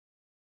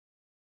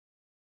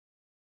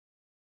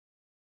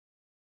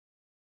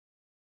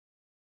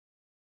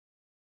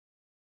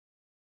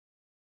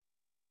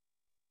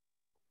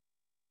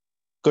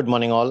Good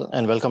morning, all,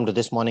 and welcome to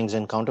this morning's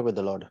encounter with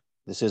the Lord.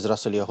 This is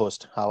Russell, your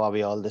host. How are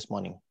we all this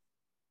morning?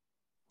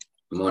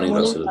 Good morning,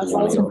 Russell. Good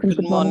morning, all.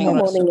 Good morning, Good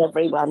morning, Russell.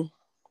 everyone.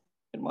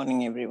 Good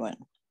morning, everyone.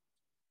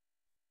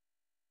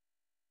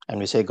 And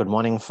we say, Good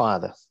morning,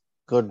 Father.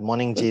 Good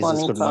morning, Good Jesus.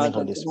 morning, Good morning,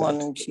 Father. Holy Good Spirit.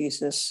 morning,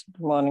 Jesus.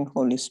 Good morning,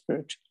 Holy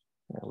Spirit.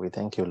 We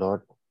thank you,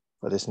 Lord,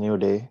 for this new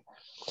day.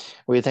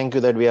 We thank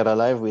you that we are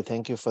alive. We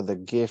thank you for the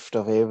gift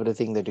of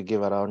everything that you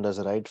give around us,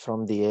 right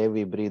from the air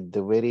we breathe,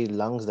 the very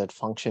lungs that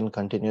function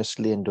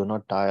continuously and do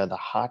not tire, the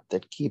heart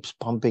that keeps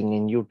pumping.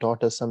 And you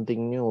taught us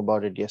something new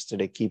about it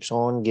yesterday, keeps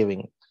on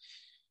giving.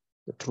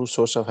 The true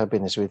source of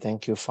happiness. We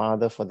thank you,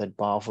 Father, for that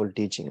powerful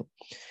teaching.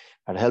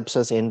 It helps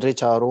us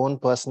enrich our own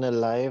personal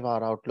life,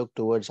 our outlook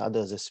towards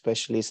others,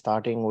 especially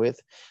starting with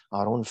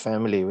our own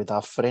family, with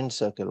our friend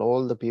circle,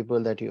 all the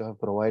people that you have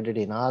provided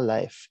in our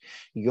life,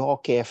 your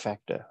care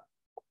factor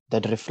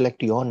that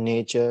reflect your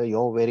nature,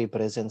 your very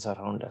presence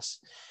around us.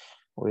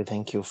 We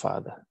thank you,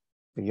 Father,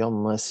 for your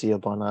mercy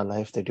upon our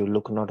life, that you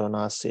look not on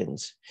our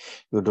sins.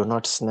 You do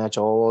not snatch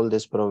all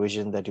this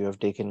provision that you have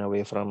taken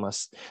away from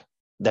us,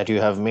 that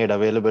you have made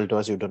available to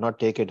us. You do not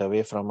take it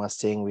away from us,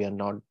 saying we are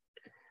not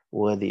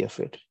worthy of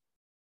it.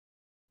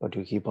 But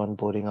you keep on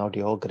pouring out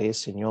your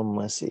grace and your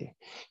mercy.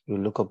 You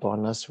look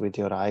upon us with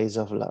your eyes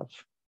of love.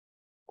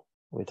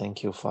 We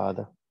thank you,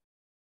 Father,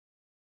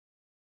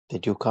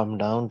 that you come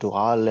down to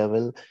our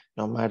level,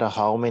 no matter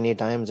how many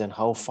times and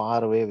how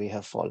far away we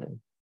have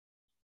fallen.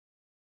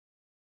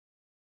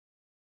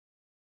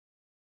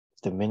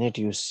 The minute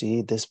you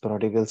see this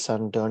prodigal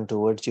son turn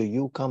towards you,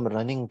 you come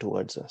running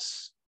towards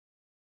us,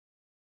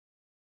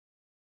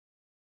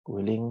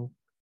 willing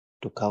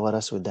to cover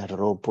us with that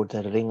robe, put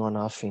that ring on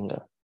our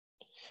finger,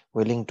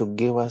 willing to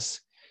give us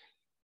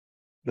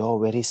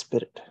your very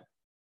spirit,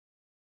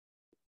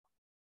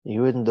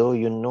 even though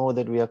you know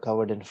that we are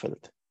covered in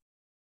filth.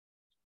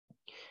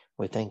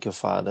 We thank you,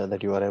 Father,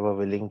 that you are ever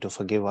willing to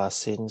forgive our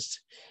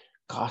sins,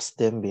 cast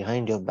them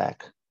behind your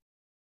back.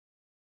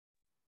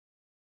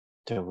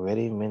 The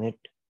very minute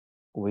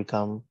we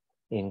come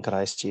in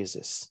Christ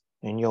Jesus.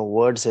 And your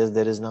word says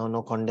there is now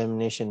no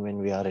condemnation when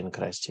we are in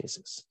Christ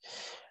Jesus.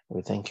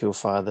 We thank you,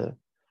 Father,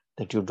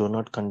 that you do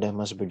not condemn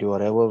us, but you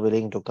are ever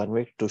willing to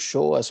convict, to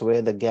show us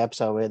where the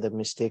gaps are, where the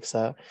mistakes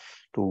are,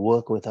 to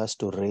work with us,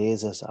 to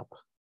raise us up.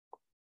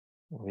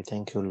 We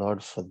thank you,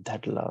 Lord, for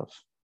that love.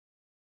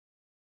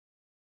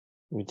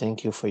 We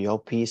thank you for your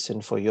peace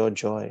and for your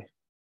joy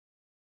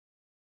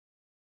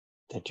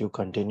that you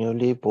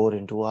continually pour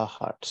into our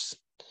hearts,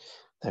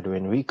 that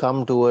when we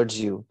come towards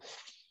you,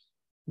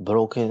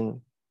 broken,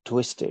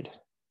 twisted,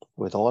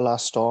 with all our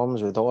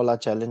storms, with all our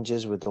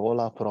challenges, with all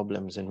our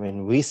problems, and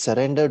when we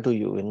surrender to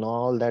you in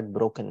all that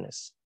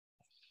brokenness,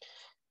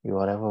 you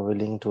are ever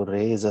willing to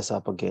raise us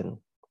up again.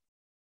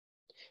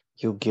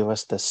 You give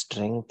us the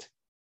strength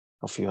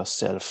of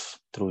yourself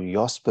through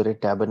your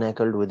spirit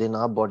tabernacled within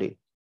our body,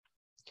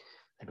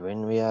 that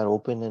when we are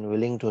open and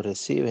willing to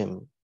receive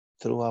him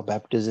through our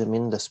baptism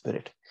in the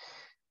Spirit,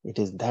 it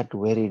is that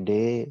very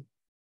day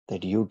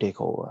that you take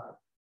over,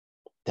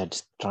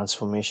 that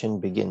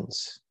transformation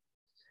begins.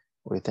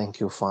 We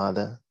thank you,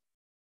 Father,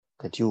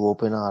 that you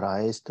open our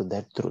eyes to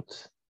that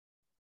truth.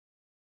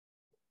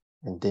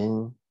 And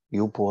then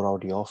you pour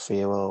out your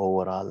favor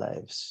over our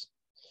lives,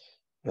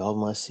 your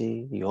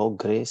mercy, your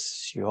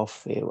grace, your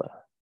favor.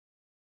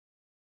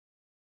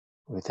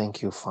 We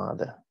thank you,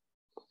 Father,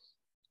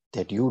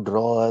 that you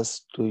draw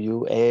us to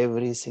you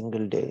every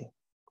single day.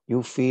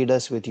 You feed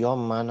us with your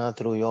manna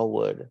through your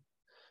word,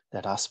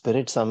 that our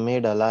spirits are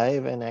made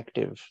alive and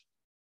active,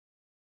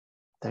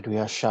 that we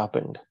are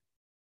sharpened.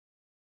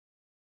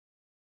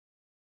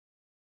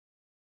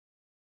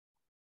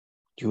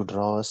 You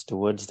draw us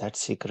towards that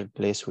secret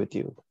place with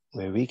you,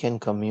 where we can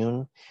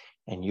commune,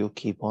 and you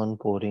keep on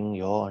pouring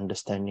your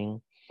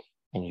understanding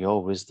and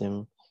your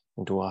wisdom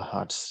into our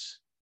hearts.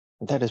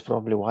 That is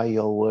probably why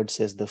your word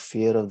says the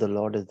fear of the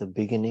Lord is the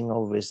beginning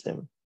of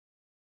wisdom.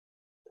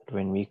 That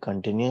when we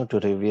continue to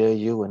revere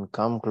you and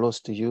come close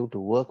to you, to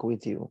work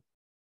with you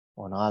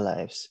on our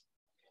lives,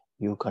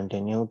 you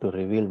continue to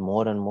reveal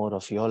more and more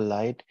of your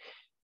light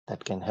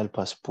that can help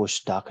us push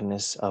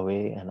darkness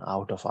away and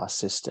out of our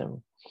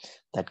system,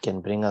 that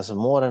can bring us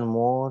more and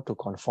more to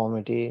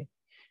conformity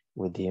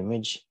with the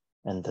image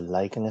and the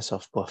likeness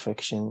of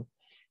perfection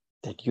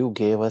that you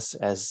gave us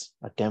as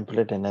a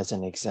template and as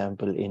an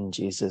example in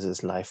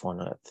Jesus' life on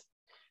earth.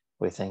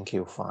 We thank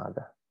you,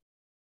 Father.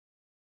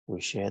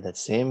 We share that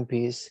same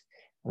peace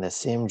and the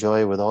same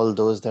joy with all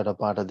those that are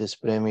part of this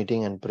prayer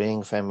meeting and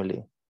praying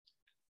family.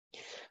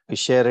 We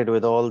share it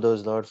with all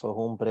those, Lord, for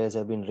whom prayers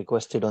have been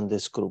requested on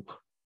this group,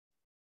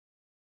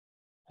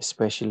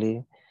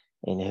 especially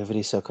in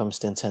every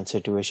circumstance and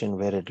situation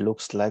where it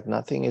looks like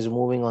nothing is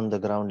moving on the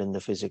ground in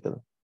the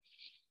physical.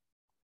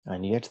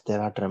 And yet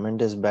there are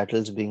tremendous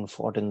battles being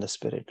fought in the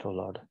spirit, oh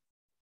Lord.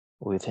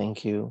 We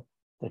thank you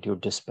that you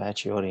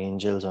dispatch your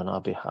angels on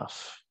our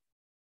behalf.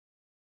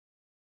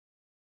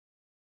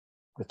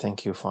 We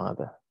thank you,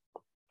 Father.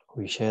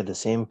 We share the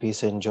same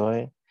peace and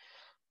joy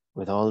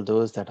with all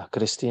those that are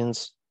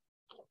Christians,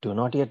 do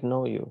not yet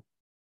know you,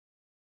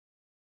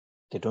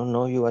 They don't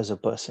know you as a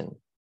person.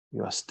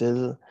 You are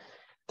still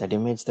that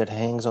image that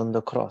hangs on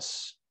the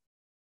cross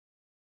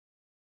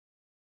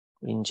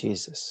in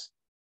Jesus,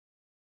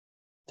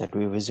 that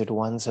we visit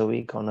once a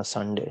week on a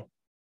Sunday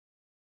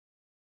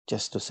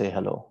just to say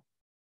hello.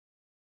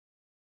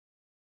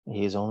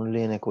 He is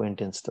only an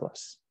acquaintance to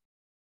us.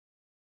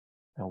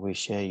 And we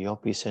share your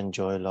peace and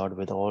joy, Lord,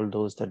 with all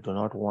those that do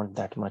not want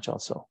that much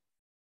also,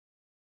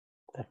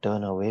 that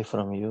turn away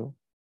from you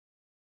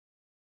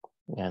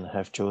and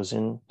have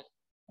chosen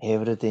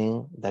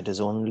everything that is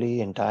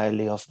only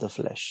entirely of the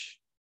flesh.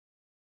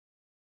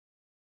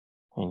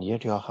 And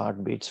yet your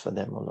heart beats for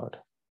them, O Lord.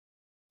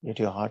 Yet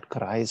your heart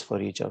cries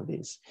for each of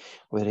these.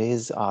 We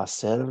raise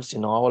ourselves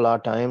in all our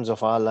times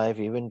of our life,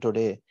 even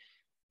today,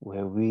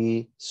 where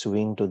we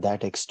swing to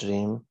that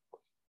extreme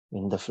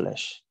in the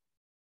flesh.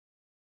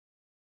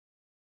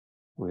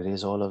 We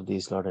raise all of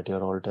these, Lord, at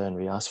your altar, and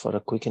we ask for a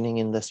quickening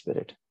in the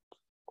spirit,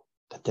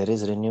 that there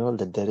is renewal,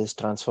 that there is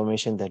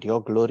transformation, that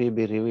your glory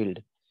be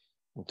revealed.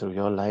 And through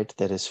your light,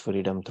 there is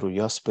freedom. Through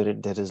your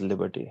spirit, there is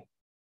liberty.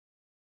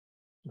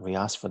 We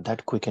ask for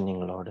that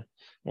quickening, Lord,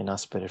 in our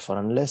spirit. For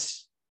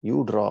unless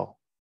you draw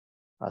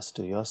us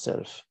to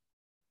yourself,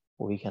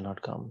 we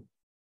cannot come.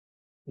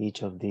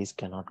 Each of these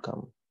cannot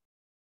come.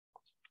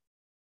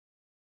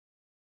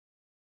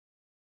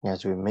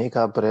 As we make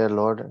our prayer,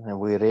 Lord, and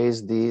we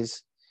raise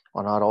these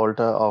on our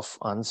altar of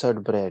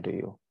answered prayer to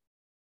you,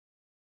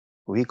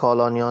 we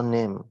call on your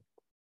name,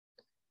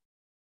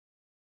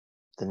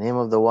 the name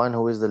of the one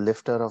who is the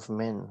lifter of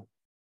men,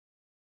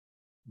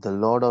 the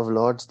Lord of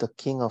lords, the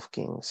King of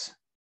kings,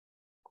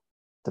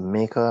 the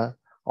maker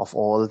of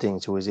all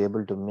things, who is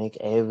able to make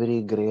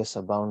every grace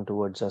abound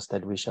towards us,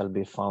 that we shall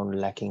be found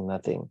lacking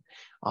nothing.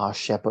 Our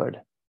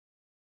shepherd,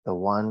 the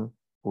one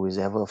who is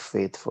ever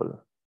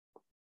faithful,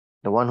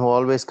 the one who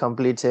always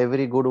completes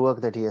every good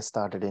work that he has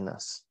started in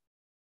us.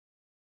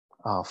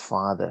 Our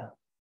Father.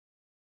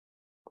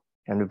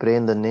 And we pray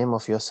in the name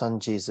of your Son,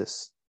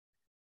 Jesus,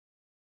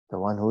 the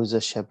one who is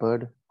a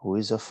shepherd, who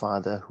is a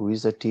father, who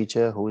is a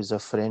teacher, who is a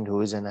friend,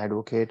 who is an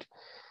advocate,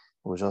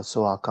 who is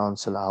also our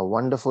counselor, our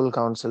wonderful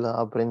counselor,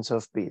 our Prince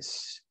of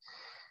Peace,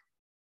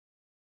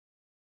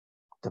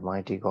 the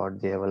mighty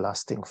God, the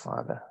everlasting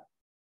Father,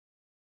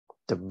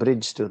 the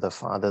bridge to the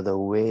Father, the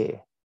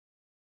way.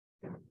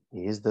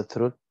 He is the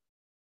truth,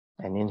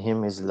 and in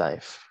him is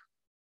life.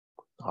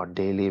 Our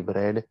daily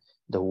bread,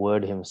 the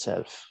Word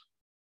himself.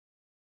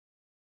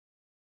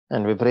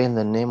 And we pray in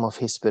the name of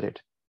his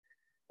Spirit,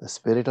 the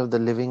Spirit of the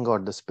living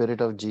God, the Spirit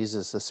of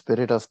Jesus, the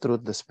Spirit of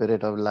truth, the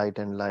Spirit of light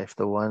and life,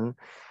 the one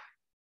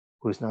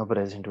who is now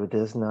present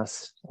within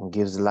us and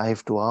gives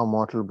life to our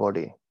mortal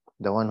body,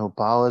 the one who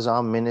powers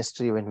our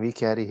ministry when we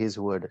carry his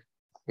word.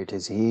 It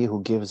is he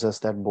who gives us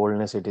that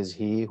boldness. It is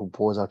he who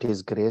pours out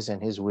his grace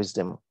and his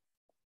wisdom.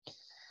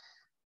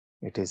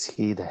 It is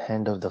he, the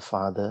hand of the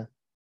Father,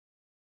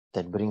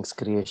 that brings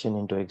creation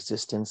into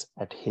existence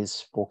at his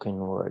spoken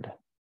word,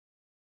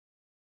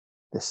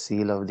 the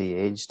seal of the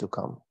age to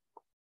come.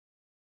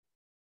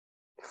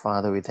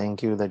 Father, we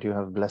thank you that you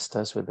have blessed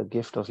us with the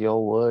gift of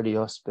your word,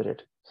 your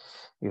Spirit.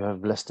 You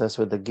have blessed us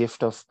with the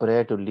gift of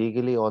prayer to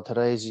legally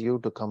authorize you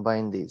to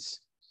combine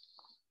these,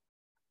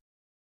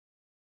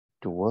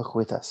 to work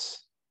with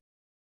us.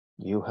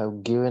 You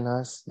have given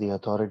us the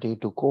authority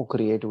to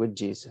co-create with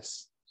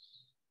Jesus.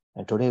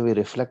 And today we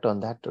reflect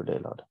on that today,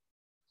 Lord.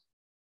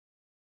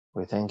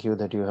 We thank you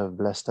that you have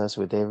blessed us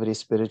with every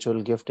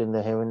spiritual gift in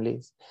the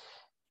heavenlies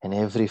and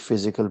every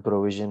physical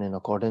provision in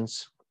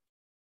accordance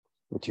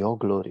with your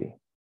glory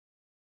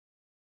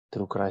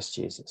through Christ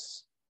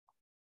Jesus.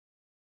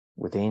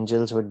 With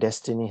angels, with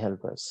destiny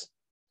helpers.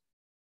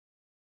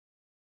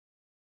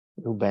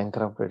 You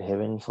bankrupted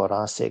heaven for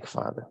our sake,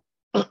 Father.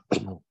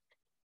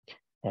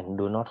 And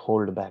do not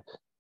hold back.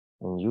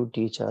 And you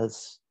teach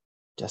us,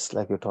 just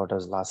like you taught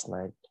us last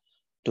night,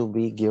 to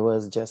be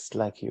givers just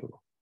like you.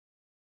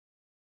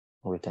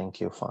 We thank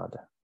you,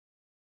 Father.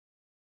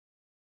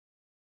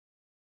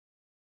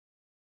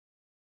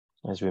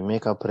 As we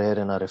make our prayer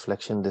and our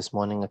reflection this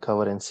morning, I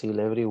cover and seal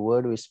every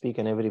word we speak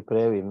and every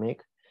prayer we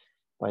make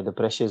by the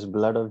precious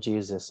blood of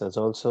Jesus, as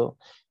also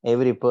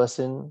every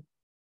person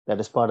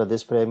that is part of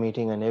this prayer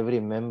meeting and every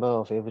member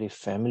of every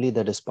family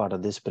that is part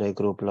of this prayer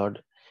group,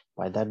 Lord,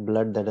 by that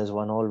blood that has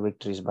won all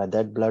victories, by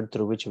that blood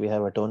through which we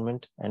have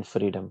atonement and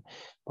freedom,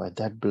 by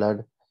that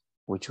blood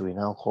which we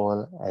now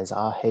call as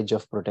our hedge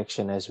of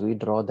protection, as we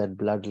draw that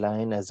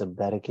bloodline as a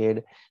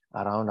barricade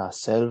around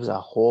ourselves,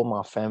 our home,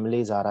 our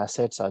families, our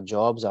assets, our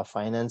jobs, our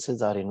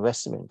finances, our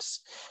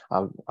investments,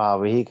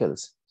 our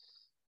vehicles,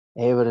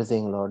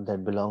 everything, Lord,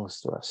 that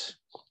belongs to us,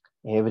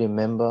 every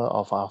member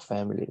of our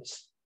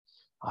families,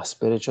 our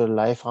spiritual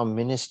life, our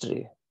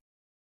ministry.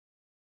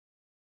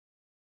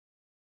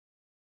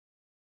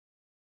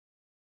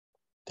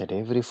 That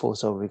every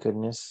force of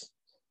wickedness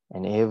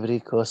and every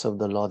curse of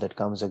the law that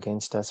comes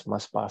against us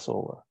must pass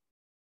over.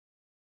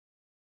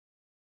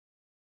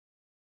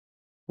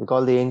 We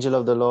call the angel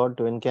of the Lord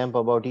to encamp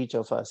about each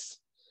of us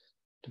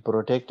to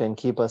protect and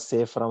keep us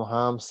safe from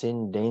harm,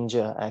 sin,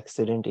 danger,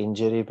 accident,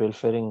 injury,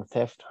 pilfering,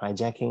 theft,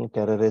 hijacking,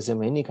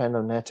 terrorism, any kind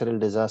of natural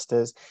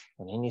disasters,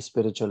 and any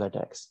spiritual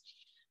attacks.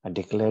 I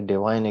declare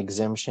divine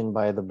exemption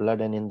by the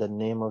blood and in the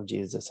name of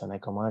Jesus. And I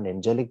command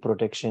angelic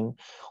protection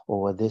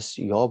over this,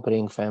 your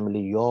praying family,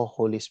 your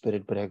Holy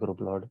Spirit prayer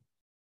group, Lord,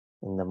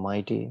 in the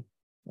mighty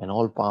and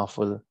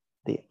all-powerful,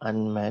 the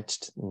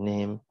unmatched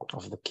name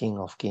of the King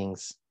of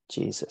Kings,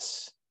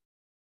 Jesus.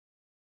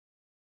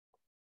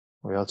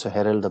 We also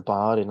herald the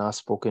power in our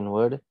spoken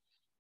word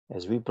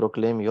as we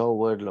proclaim your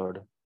word,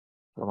 Lord.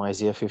 From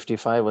Isaiah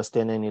 55, verse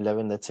 10 and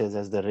 11, that says,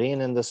 as the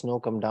rain and the snow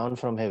come down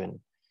from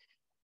heaven,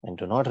 and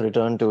do not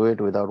return to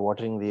it without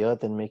watering the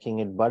earth and making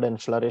it bud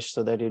and flourish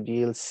so that it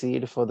yields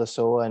seed for the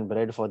sower and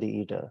bread for the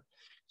eater,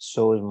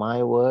 so is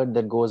my word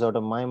that goes out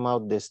of my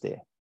mouth this day.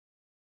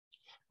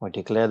 We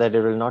declare that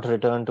it will not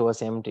return to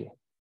us empty,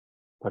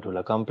 but will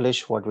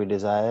accomplish what we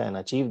desire and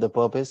achieve the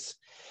purpose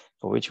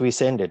for which we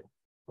send it,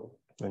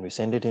 when we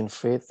send it in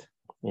faith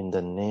in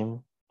the name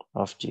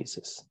of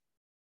Jesus.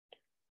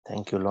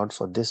 Thank you, Lord,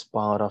 for this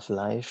power of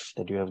life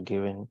that you have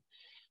given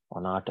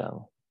on our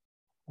tongue.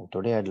 And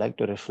today I'd like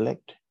to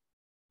reflect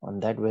on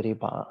that very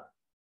power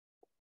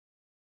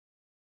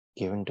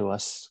given to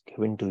us,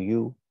 given to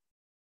you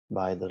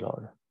by the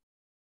Lord.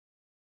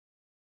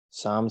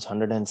 Psalms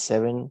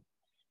 107,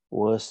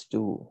 verse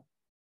 2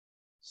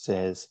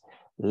 says,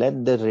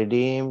 let the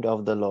redeemed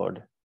of the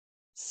Lord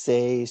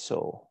say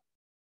so,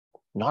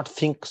 not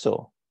think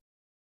so.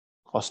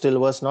 Or still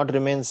worse, not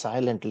remain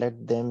silent.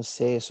 Let them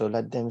say so.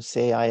 Let them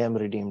say, I am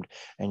redeemed.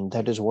 And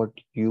that is what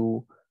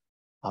you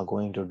are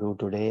going to do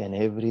today and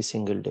every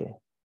single day.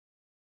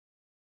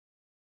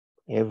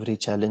 Every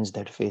challenge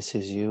that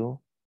faces you,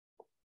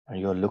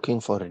 and you're looking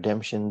for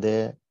redemption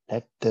there,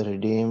 let the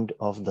redeemed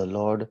of the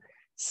Lord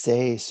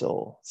say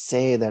so.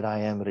 Say that I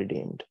am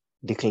redeemed.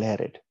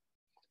 Declare it.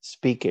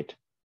 Speak it.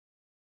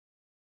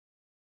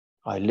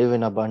 I live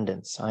in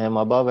abundance. I am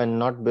above and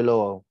not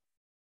below.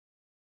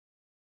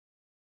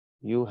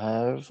 You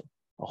have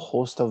a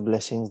host of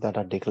blessings that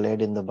are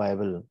declared in the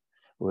Bible,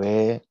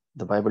 where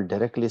the Bible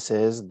directly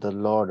says the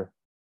Lord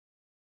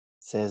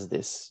says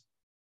this.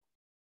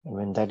 And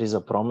when that is a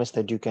promise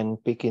that you can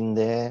pick in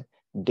there,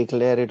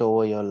 declare it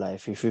over your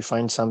life. If you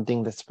find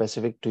something that's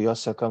specific to your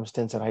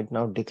circumstance right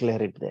now,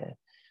 declare it there.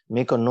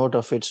 Make a note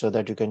of it so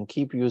that you can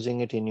keep using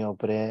it in your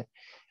prayer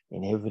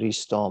in every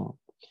storm.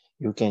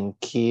 You can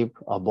keep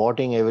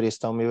aborting every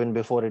storm even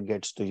before it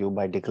gets to you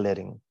by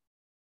declaring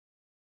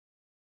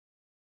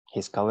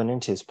His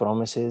covenants, His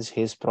promises,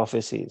 His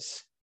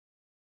prophecies,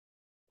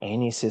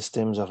 any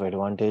systems of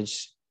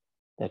advantage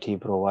that He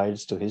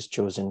provides to His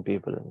chosen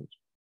people.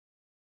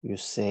 You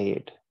say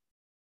it.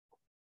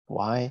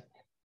 Why?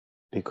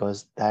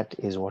 Because that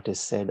is what is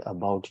said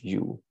about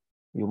you.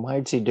 You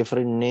might see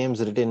different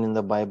names written in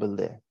the Bible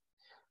there,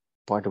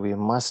 but we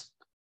must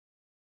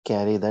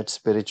carry that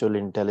spiritual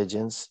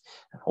intelligence,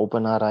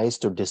 open our eyes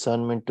to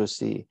discernment to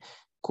see,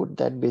 could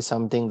that be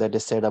something that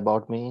is said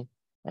about me?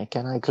 And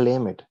can I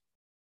claim it?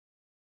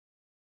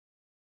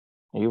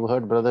 You've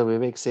heard Brother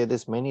Vivek say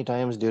this many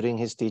times during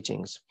his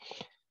teachings.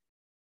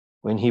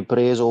 When he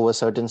prays over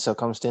certain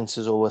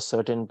circumstances, over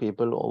certain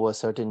people, over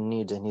certain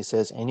needs, and he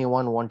says,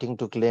 anyone wanting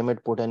to claim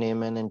it, put an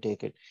amen and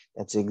take it.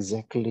 That's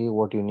exactly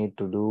what you need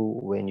to do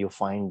when you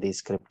find these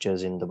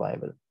scriptures in the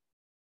Bible.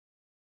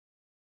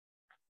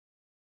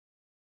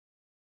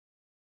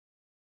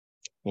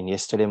 In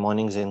yesterday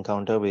morning's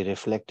encounter, we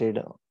reflected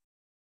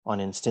on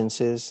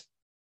instances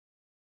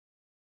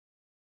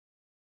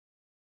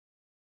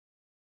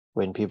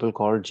when people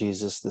called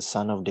Jesus the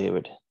Son of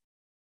David.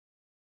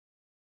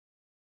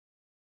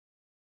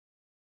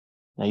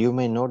 Now you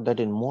may note that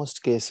in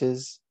most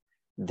cases,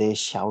 they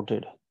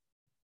shouted.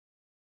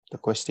 The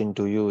question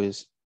to you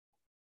is,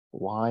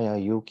 why are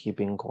you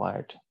keeping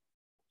quiet?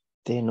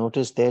 They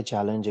noticed their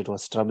challenge, it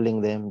was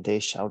troubling them, they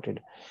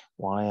shouted,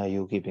 why are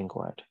you keeping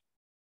quiet?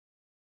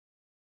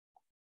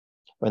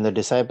 When the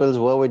disciples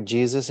were with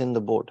Jesus in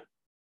the boat,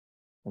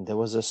 and there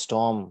was a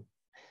storm,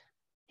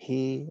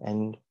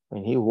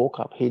 when he woke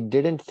up, he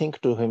didn't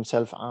think to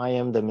himself, I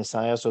am the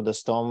Messiah, so the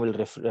storm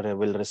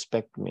will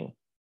respect me.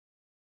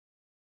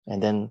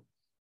 And then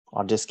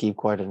I'll just keep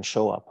quiet and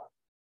show up.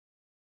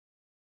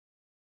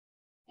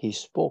 He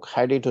spoke.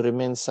 Had he to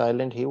remain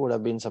silent, he would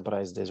have been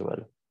surprised as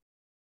well.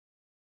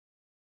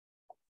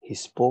 He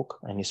spoke,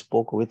 and he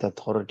spoke with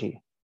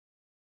authority.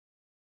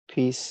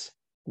 Peace,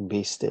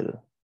 be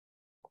still.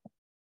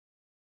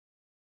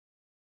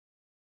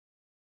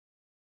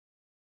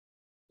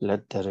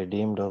 Let the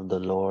redeemed of the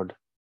Lord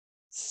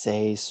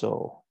say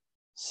so.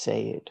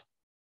 Say it.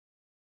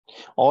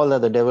 All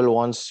that the devil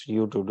wants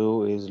you to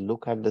do is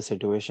look at the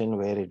situation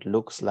where it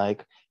looks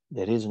like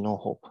there is no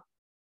hope.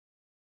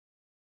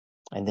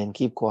 And then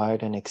keep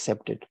quiet and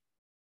accept it.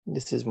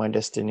 This is my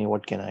destiny.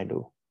 What can I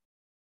do?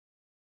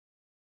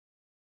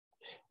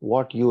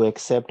 What you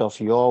accept of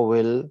your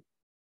will,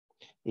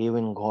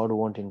 even God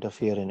won't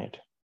interfere in it.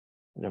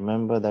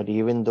 Remember that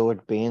even though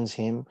it pains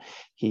him,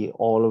 he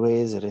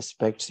always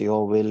respects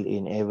your will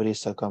in every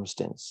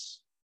circumstance.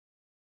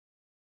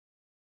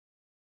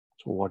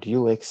 So what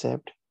you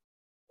accept,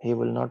 he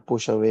will not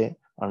push away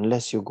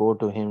unless you go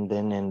to him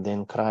then and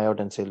then cry out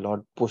and say,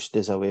 Lord, push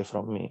this away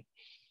from me.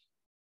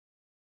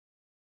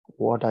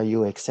 What are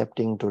you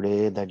accepting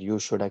today that you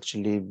should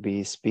actually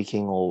be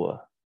speaking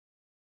over?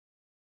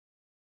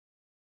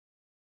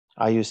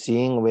 Are you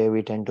seeing where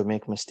we tend to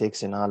make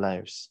mistakes in our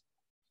lives?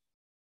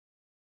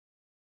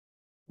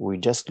 We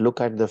just look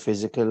at the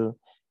physical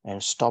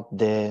and stop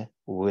there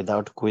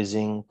without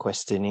quizzing,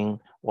 questioning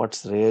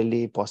what's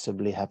really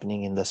possibly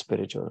happening in the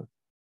spiritual.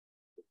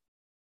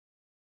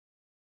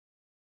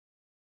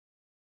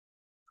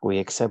 We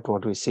accept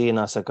what we see in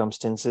our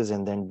circumstances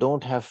and then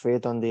don't have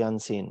faith on the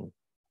unseen.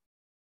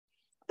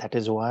 That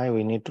is why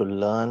we need to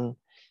learn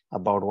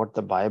about what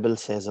the Bible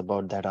says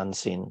about that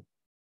unseen.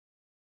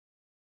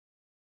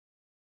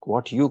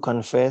 What you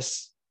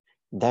confess,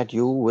 that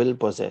you will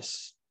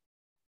possess.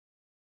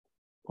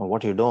 Or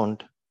what you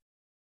don't,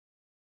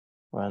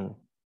 well,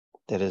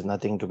 there is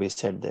nothing to be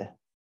said there.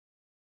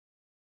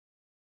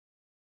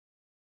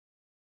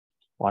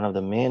 One of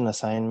the main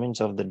assignments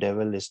of the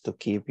devil is to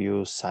keep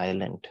you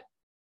silent.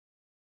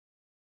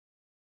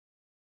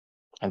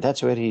 And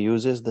that's where he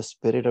uses the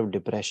spirit of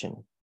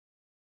depression.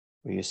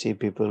 You see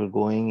people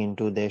going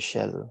into their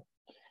shell.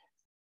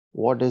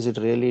 What is it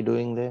really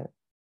doing there?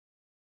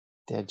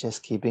 They're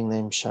just keeping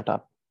them shut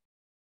up.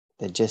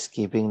 They're just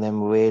keeping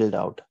them wailed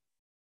out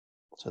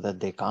so that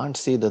they can't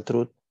see the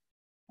truth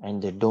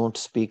and they don't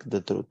speak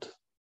the truth.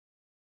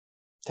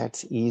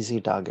 That's easy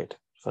target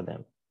for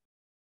them.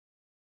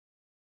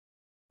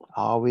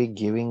 Are we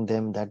giving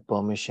them that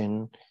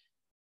permission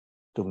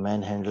to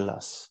manhandle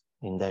us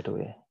in that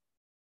way?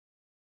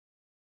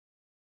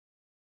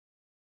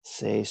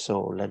 Say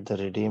so. Let the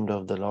redeemed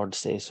of the Lord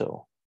say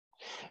so.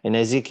 In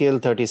Ezekiel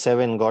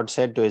 37, God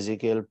said to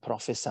Ezekiel,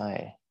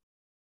 prophesy.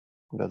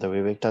 Brother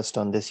Vivek touched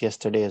on this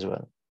yesterday as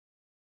well.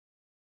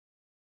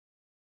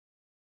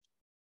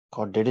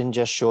 God didn't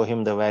just show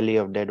him the valley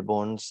of dead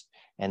bones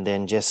and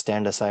then just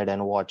stand aside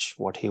and watch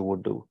what he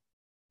would do.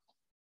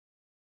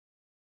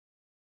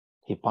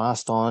 He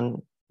passed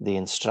on the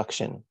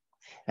instruction.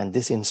 And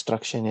this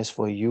instruction is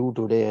for you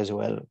today as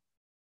well.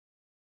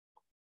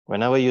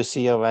 Whenever you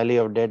see a valley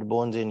of dead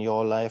bones in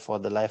your life or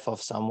the life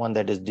of someone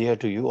that is dear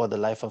to you or the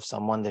life of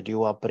someone that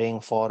you are praying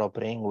for or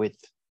praying with,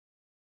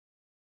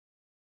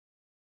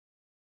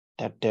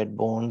 that dead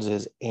bones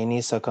is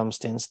any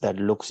circumstance that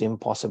looks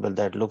impossible,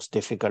 that looks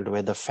difficult,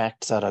 where the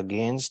facts are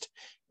against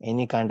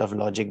any kind of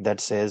logic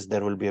that says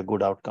there will be a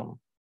good outcome.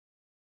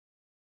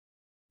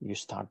 You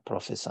start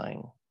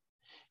prophesying.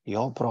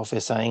 Your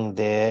prophesying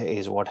there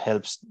is what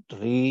helps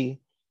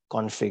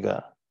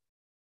reconfigure,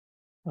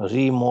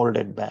 remold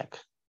it back.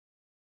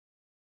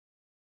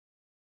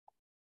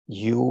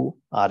 You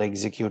are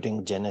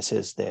executing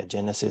Genesis there,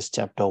 Genesis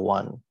chapter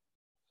 1.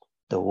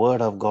 The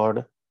word of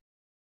God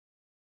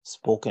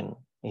spoken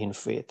in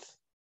faith.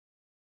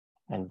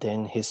 And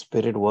then his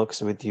spirit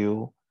works with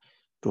you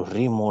to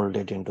remold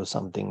it into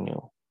something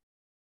new.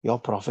 Your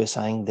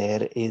prophesying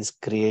there is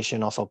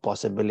creation of a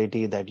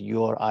possibility that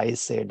your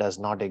eyes say does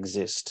not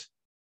exist.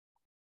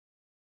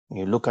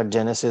 You look at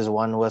Genesis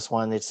 1 verse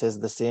 1, it says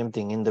the same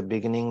thing. In the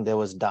beginning, there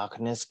was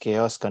darkness,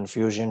 chaos,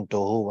 confusion,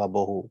 tohu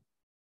vabohu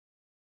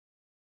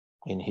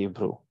in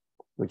Hebrew,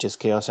 which is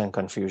chaos and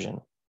confusion.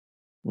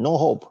 No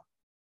hope.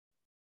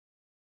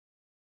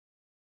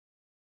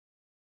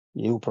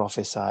 You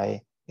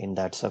prophesy in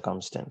that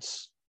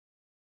circumstance.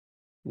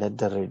 Let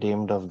the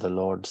redeemed of the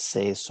Lord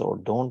say so.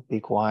 Don't be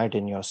quiet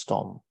in your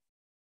storm.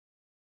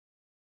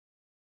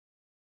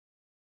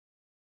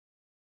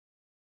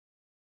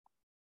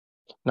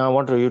 Now I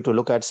want you to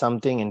look at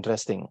something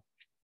interesting.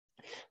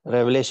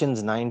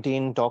 Revelations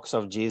 19 talks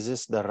of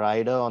Jesus, the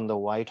rider on the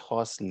white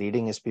horse,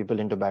 leading his people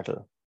into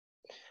battle.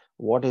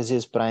 What is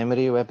his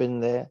primary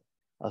weapon there?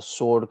 A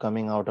sword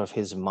coming out of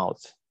his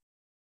mouth.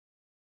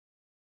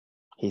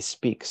 He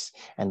speaks,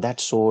 and that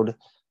sword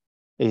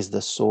is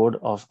the sword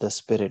of the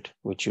Spirit,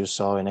 which you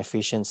saw in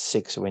Ephesians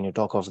 6 when you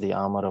talk of the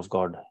armor of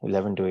God,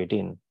 11 to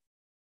 18.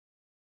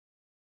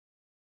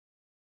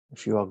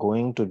 If you are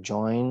going to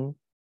join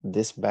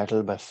this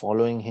battle by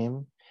following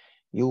him,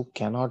 you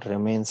cannot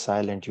remain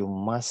silent. You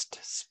must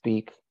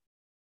speak.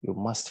 You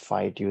must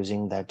fight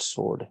using that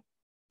sword.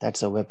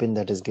 That's a weapon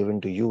that is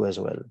given to you as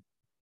well.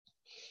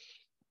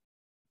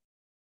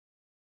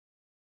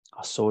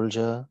 A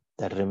soldier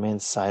that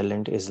remains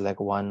silent is like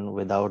one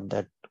without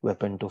that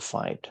weapon to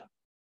fight.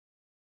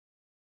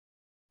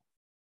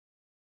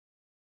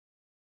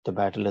 The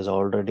battle is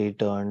already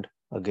turned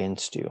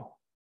against you.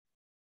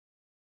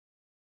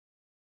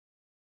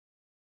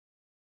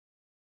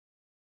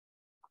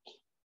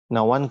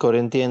 Now 1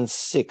 Corinthians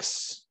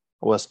 6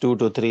 verse 2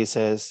 to 3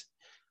 says,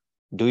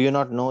 do you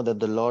not know that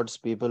the Lord's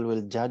people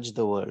will judge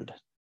the world?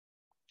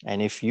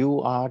 And if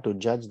you are to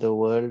judge the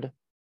world,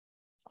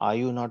 are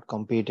you not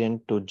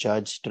competent to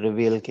judge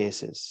trivial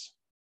cases?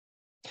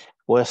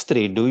 Verse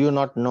 3, do you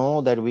not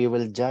know that we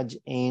will judge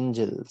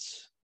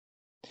angels?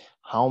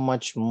 How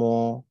much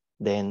more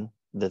than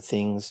the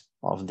things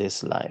of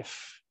this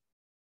life?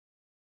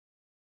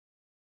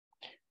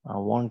 I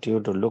want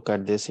you to look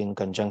at this in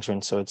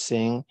conjunction. So it's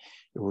saying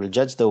you will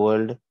judge the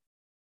world,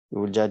 you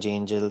will judge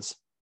angels,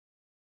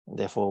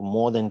 therefore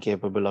more than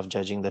capable of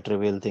judging the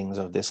trivial things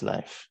of this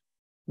life,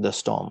 the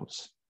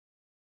storms.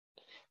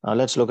 Now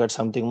let's look at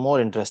something more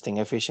interesting.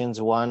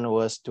 Ephesians 1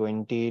 verse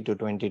 20 to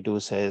 22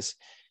 says,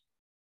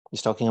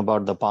 he's talking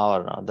about the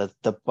power now.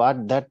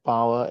 That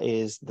power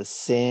is the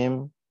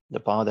same, the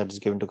power that is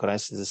given to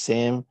Christ is the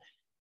same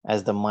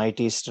as the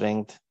mighty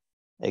strength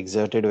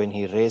exerted when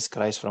he raised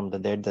Christ from the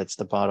dead. That's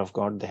the power of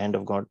God, the hand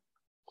of God,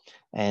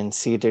 and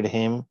seated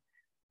him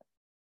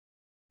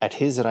at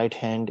his right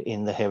hand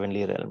in the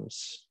heavenly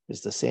realms.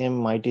 It's the same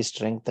mighty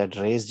strength that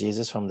raised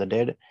Jesus from the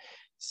dead,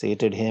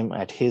 seated him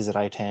at his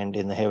right hand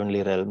in the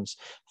heavenly realms,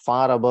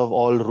 far above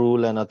all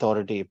rule and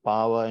authority,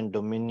 power and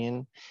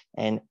dominion,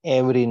 and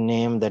every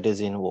name that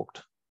is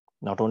invoked,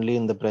 not only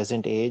in the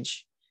present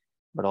age,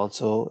 but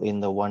also in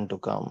the one to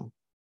come.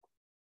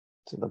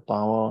 So the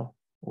power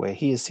where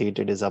he is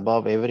seated is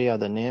above every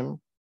other name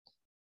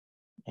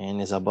and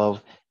is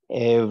above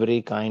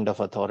every kind of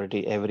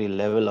authority, every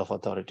level of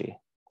authority.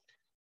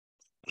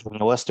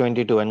 Verse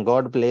 22, and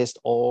God placed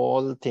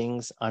all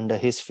things under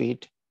his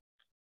feet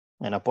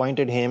and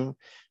appointed him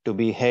to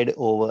be head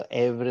over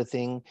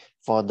everything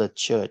for the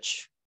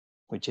church,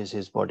 which is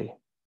his body.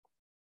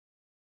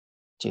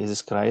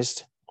 Jesus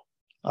Christ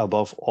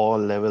above all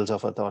levels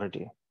of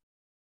authority,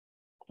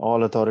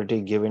 all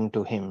authority given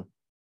to him.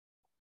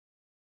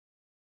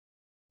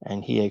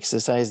 And he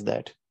exercised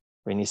that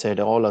when he said,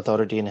 all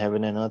authority in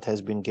heaven and earth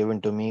has been given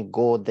to me,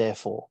 go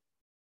therefore,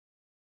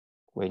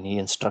 when he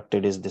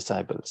instructed his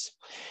disciples.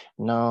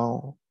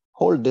 Now,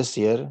 hold this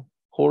here,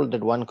 hold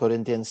that 1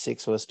 Corinthians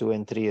 6 verse 2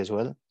 and 3 as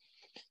well.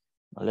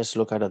 Now let's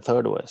look at a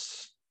third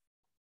verse.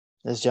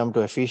 Let's jump to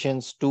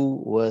Ephesians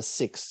 2 verse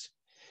 6,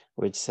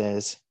 which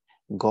says,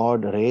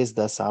 God raised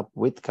us up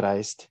with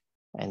Christ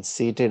and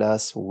seated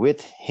us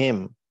with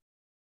him.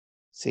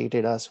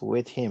 Seated us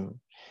with him.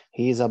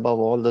 He is above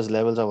all those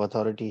levels of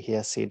authority. He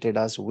has seated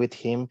us with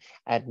him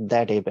at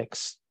that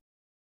apex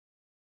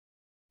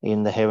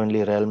in the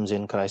heavenly realms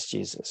in Christ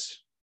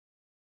Jesus.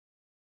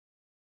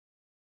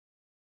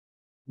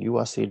 You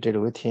are seated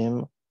with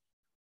him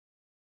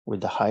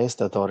with the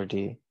highest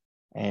authority.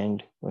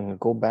 And when we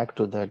go back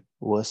to that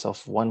verse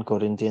of 1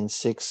 Corinthians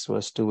 6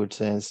 verse 2, it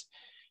says,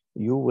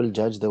 you will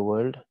judge the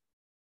world.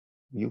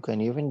 You can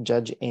even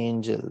judge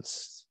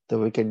angels. The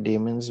wicked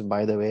demons,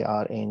 by the way,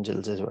 are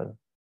angels as well.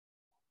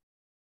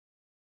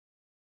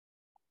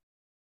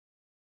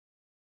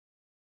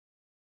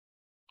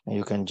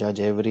 You can judge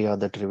every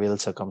other trivial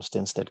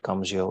circumstance that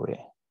comes your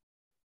way.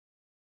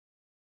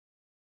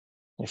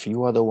 If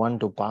you are the one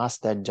to pass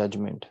that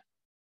judgment,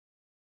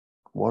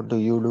 what do?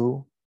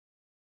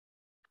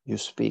 You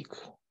speak,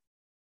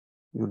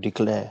 you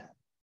declare,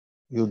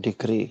 you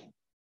decree.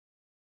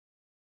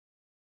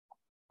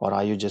 Or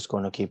are you just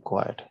going to keep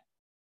quiet?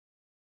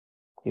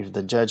 If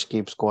the judge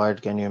keeps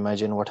quiet, can you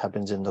imagine what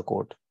happens in the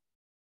court?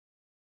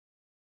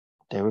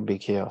 There would be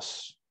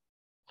chaos.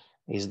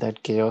 Is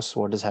that chaos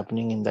what is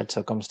happening in that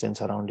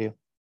circumstance around you?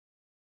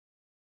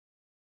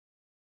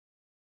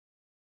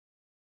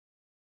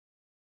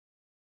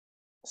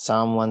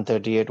 Psalm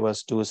 138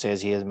 verse 2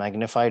 says, he has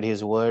magnified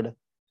his word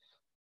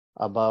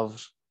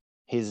above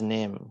his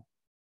name.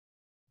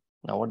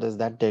 Now what does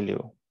that tell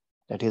you?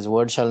 That his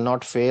word shall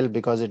not fail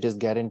because it is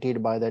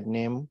guaranteed by that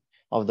name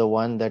of the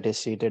one that is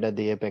seated at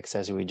the apex,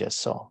 as we just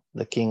saw,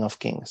 the King of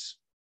Kings.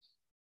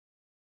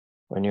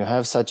 When you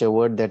have such a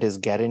word that is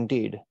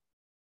guaranteed,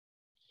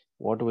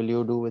 what will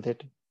you do with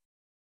it?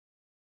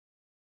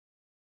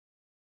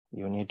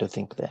 You need to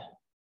think there.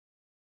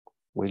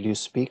 Will you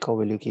speak or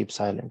will you keep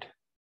silent?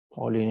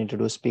 All you need to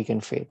do is speak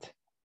in faith.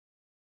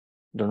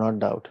 Do not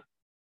doubt.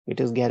 It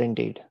is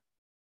guaranteed.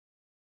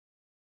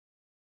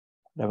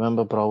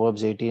 Remember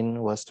Proverbs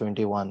 18 verse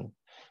 21.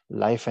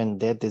 Life and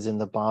death is in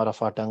the power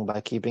of our tongue. By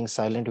keeping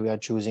silent, we are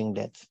choosing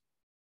death.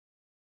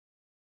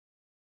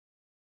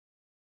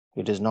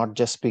 It is not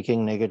just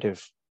speaking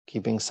negative.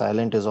 Keeping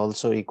silent is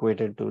also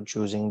equated to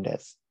choosing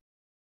death,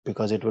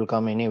 because it will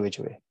come any which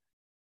way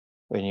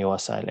when you are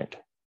silent.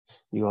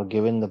 You are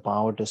given the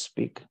power to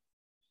speak.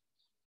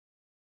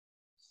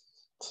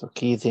 So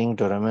key thing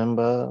to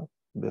remember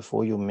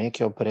before you make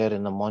your prayer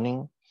in the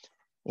morning,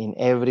 in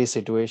every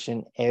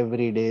situation,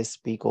 every day,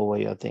 speak over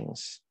your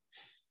things.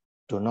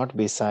 Do not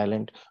be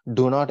silent.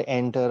 Do not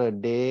enter a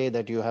day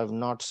that you have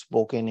not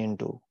spoken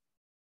into.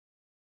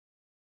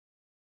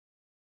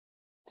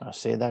 I'll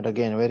say that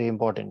again, very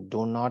important.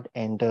 Do not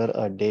enter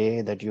a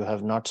day that you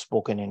have not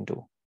spoken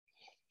into.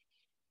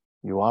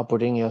 You are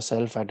putting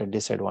yourself at a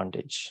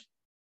disadvantage.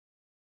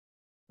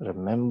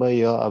 Remember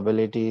your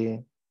ability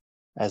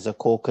as a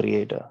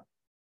co-creator.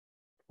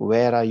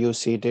 Where are you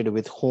seated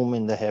with whom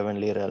in the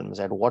heavenly realms?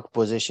 At what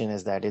position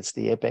is that? It's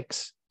the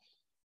apex.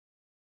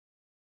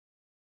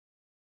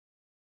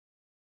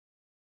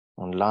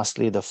 And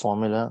lastly, the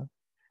formula,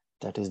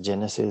 that is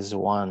Genesis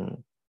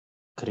 1.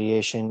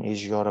 Creation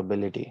is your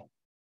ability.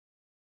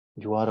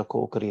 You are a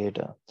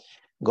co-creator.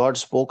 God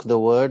spoke the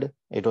word.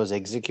 It was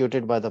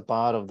executed by the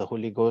power of the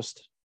Holy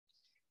Ghost.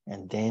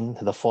 And then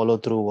the follow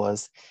through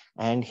was,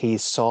 and he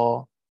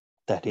saw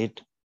that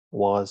it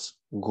was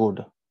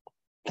good.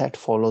 That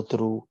follow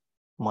through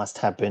must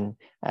happen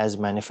as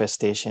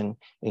manifestation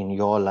in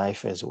your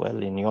life as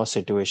well, in your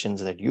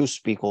situations that you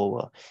speak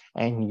over.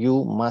 And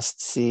you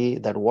must see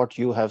that what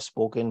you have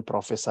spoken,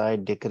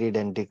 prophesied, decreed,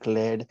 and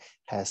declared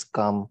has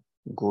come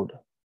good.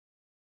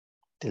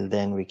 Till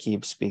then, we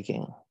keep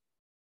speaking,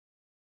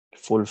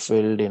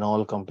 fulfilled in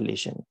all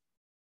completion.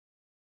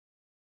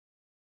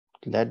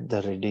 Let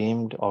the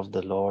redeemed of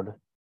the Lord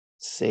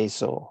say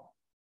so.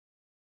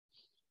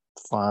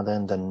 Father,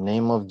 in the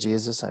name of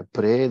Jesus, I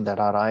pray that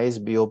our eyes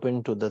be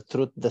open to the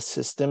truth, the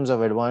systems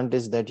of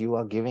advantage that you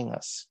are giving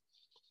us.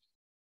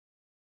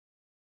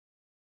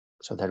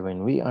 So that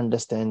when we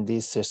understand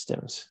these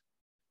systems,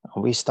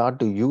 we start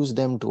to use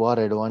them to our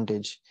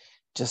advantage,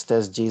 just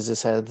as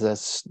Jesus has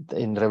this,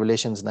 in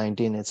Revelations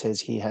 19, it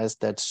says he has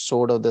that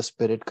sword of the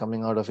Spirit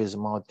coming out of his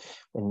mouth.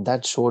 When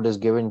that sword is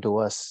given to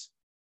us,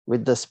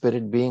 with the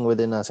Spirit being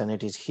within us, and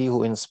it is he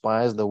who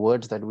inspires the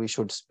words that we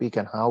should speak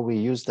and how we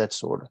use that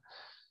sword,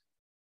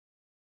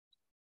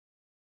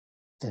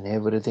 then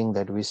everything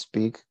that we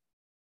speak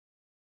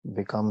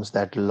becomes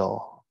that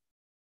law.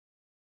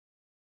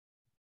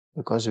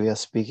 Because we are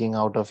speaking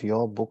out of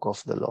your book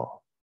of the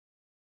law.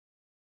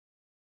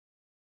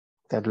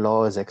 That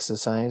law is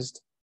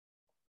exercised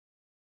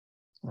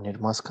and it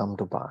must come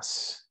to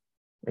pass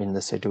in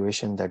the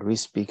situation that we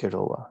speak it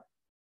over.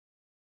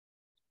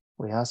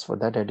 We ask for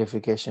that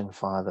edification,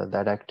 Father,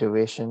 that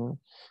activation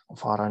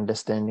of our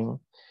understanding.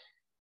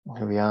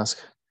 We ask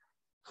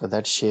for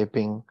that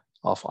shaping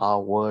of our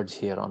words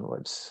here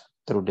onwards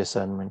through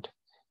discernment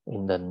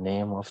in the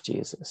name of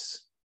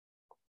Jesus.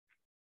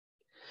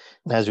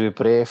 As we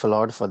pray for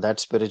Lord for that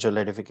spiritual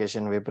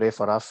edification, we pray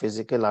for our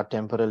physical, our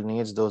temporal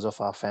needs, those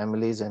of our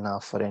families and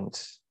our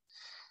friends.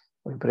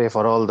 We pray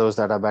for all those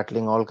that are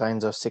battling all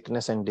kinds of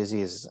sickness and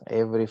disease,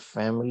 every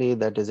family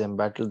that is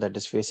embattled, that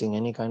is facing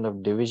any kind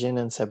of division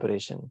and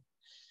separation.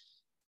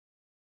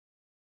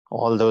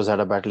 All those that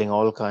are battling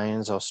all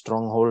kinds of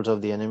strongholds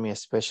of the enemy,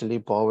 especially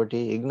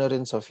poverty,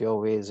 ignorance of your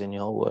ways in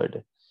your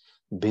word,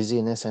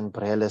 busyness and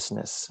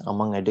prayerlessness,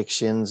 among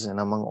addictions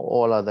and among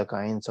all other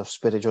kinds of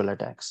spiritual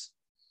attacks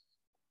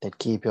that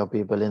keep your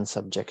people in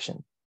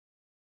subjection.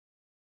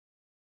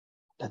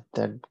 Let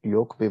that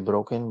yoke be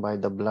broken by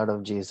the blood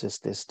of Jesus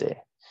this day.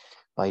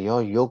 By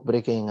your yoke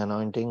breaking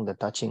anointing, the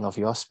touching of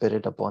your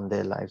Spirit upon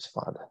their lives,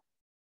 Father.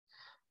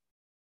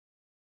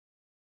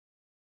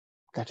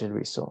 Let it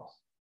be so.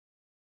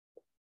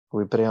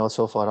 We pray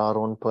also for our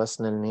own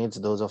personal needs,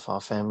 those of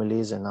our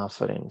families and our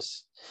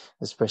friends,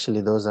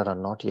 especially those that are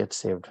not yet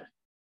saved.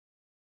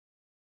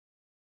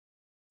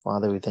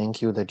 Father, we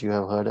thank you that you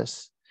have heard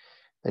us,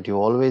 that you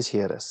always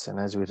hear us. And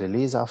as we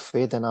release our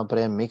faith and our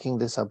prayer, making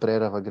this a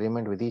prayer of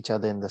agreement with each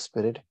other in the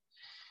Spirit,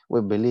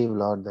 we believe,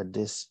 Lord, that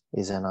this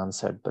is an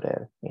answered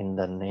prayer in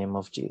the name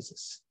of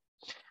Jesus.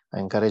 I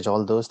encourage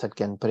all those that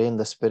can pray in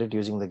the Spirit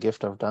using the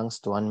gift of tongues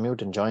to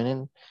unmute and join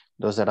in.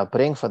 Those that are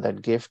praying for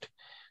that gift,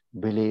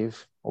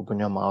 believe, open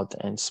your mouth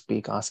and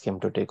speak, ask him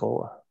to take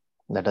over.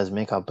 Let us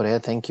make our prayer.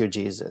 Thank you,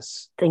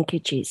 Jesus. Thank you,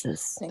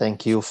 Jesus.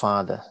 Thank you,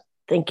 Father.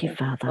 Thank you,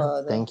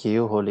 Father. Thank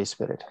you, Holy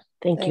Spirit.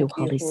 Thank you,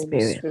 Holy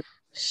Spirit.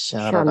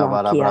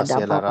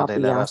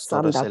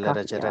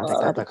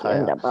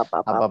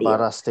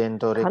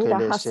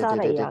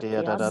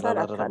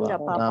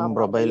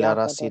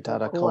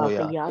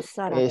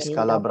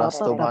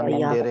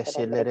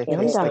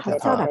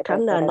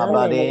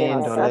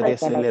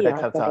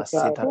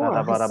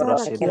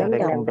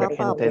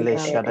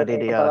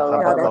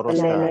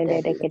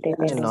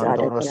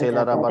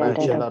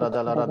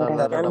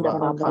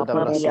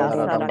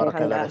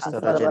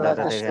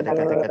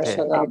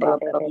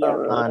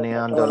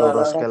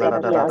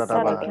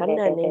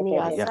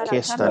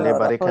 Yakesta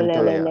lebarikante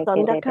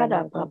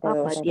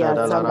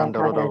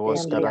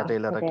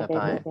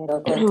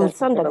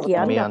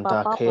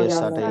Mianta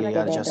kesa de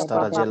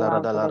Arjastara Jela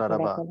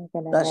Radalaraba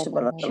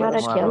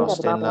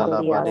Marostena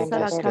la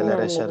Badekes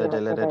Kelere de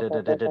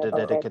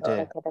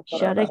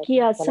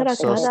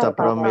Sosta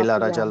Promila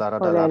Rajala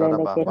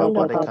Radalaraba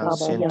Papa de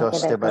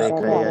Cansintos de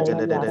Baricaya de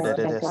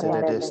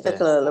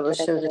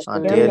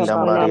Antela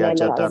Maria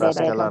Jataras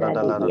Calara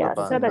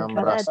Dalaraba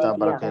Nambrasta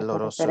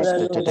Brakelorosos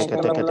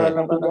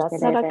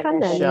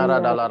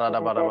Shara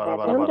Dalarada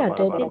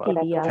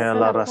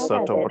Kela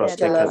Rasoto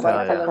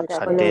Brostekataya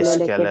Hades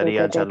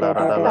Galeria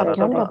Jalara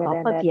Dalaraba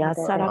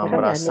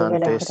Ambra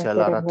Sante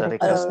Selara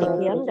Taricas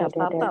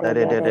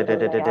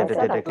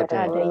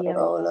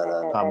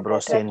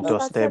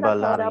Cabrosintos de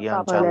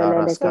Balarian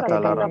Jalaras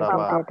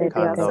Catalaraba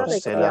Cando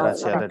Selara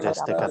Sierra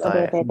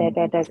Destekataya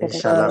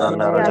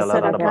Shalaranda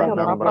Rajalaraba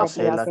Nambra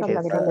Sela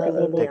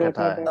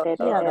Tekataya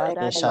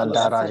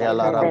Shandara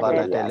Jalara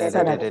Balade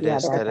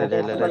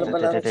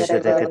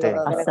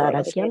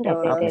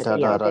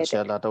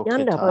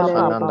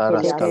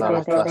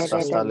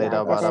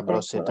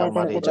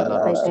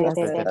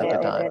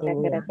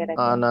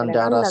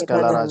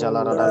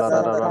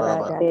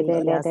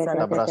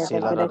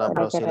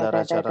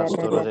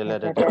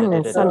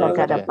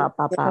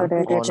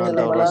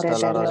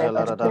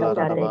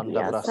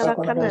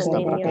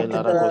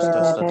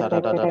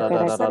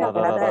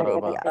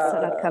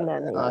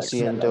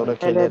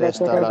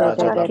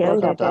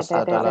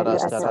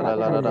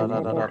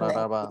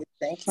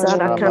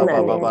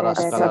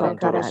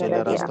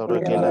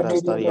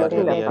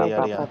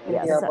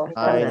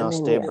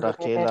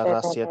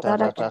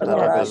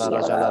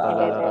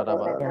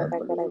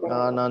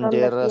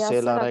Anandera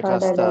sela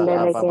recasta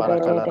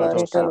babara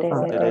calarados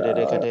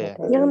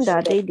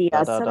Yanda de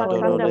dia da sarakanda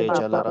dole papa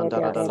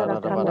jalaranda dia da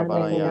sarakana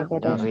baraya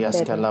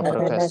darias cala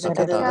procasta dia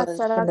cata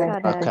sarakada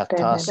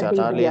akata kadi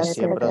sadale dia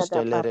simbras sarakada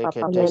dele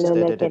papa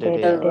receteste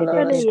de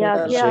kadi ya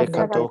kia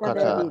Jekato sarakada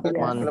kata de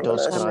dia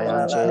mantos sarakana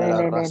cayance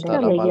la rasta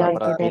la kadi ya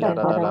balabra kada pila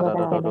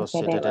papa da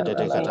sete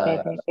kata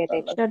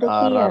kadi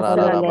kia Arara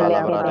sarakada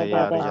balabra de papa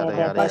yada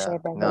yada papa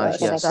yada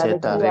Nagia kadi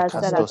seta kia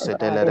recasto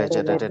setele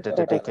sarakada de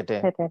dia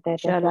kete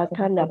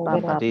sarakanda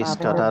papa Adis papa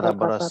kadara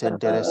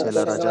brasentere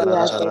sela kia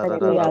rajala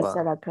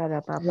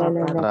sarakada papa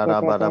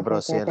Rara bada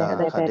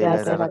brosela kadi kia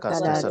hadele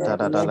rakasta sarakada de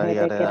satara dia dala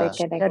yada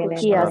kadi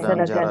kia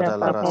Radam jara sarakada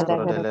dala papa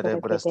raskoro dele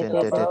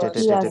brestente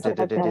Kia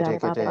sarakara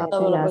papa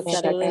pia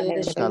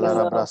sarakara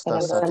Skalara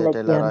brasta sate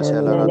dela Salakia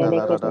rajala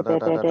nene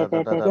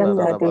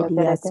Yanda de rada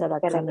dia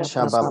sarakana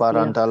Shaba papa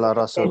pia baranda la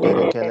raso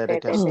dere kelere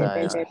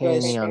kestaya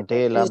hinian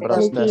de la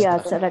Nikia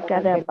brastesta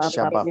sarakara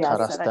papa Shaba pia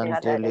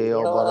karastante sarakara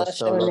leo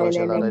borostolo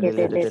rojala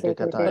de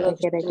kataya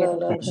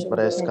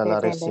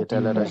Brescalare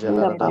sitele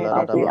Anda rajala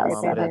papa dala pia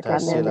mama breta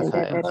sarakana nene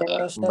silakaya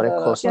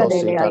Brecosto Yada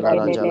sita la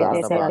yada de rajala dia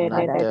raba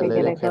sarakara de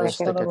nantele dia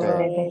kereste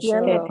kete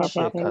Yanda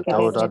papa pia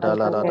Shekatoda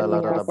sarakana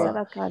dala dia raba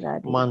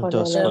sarakara de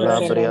Mantos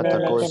calabria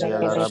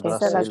tacosia la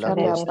rabrasila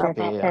Sarakana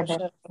papa testepia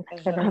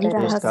Kanda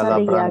Iscala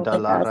hasari ya branda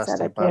la kia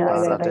raste sarakia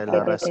babarate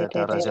la sarakara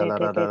reseta rajala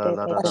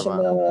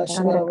raba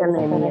Kanda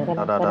kanania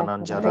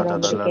Radanan jala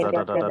Sarakana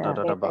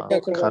sarakara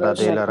Kada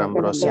de la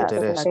rambrose Dia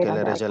teres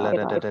kelere sarakana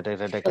jelere papa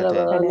de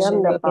kete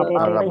Yanda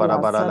papa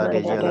paya Arabara la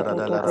de jala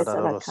sarakara dia radaros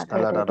sarakara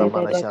kala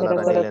ramana shala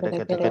radile de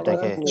kete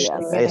Dia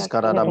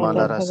Escara sarakana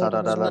mandara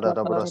sara la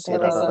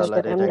brosira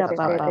de Yanda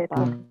kata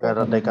papa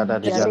Vera de kada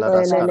di Shade jala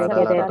kia raskara la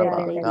sarakara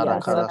raba de Dara dia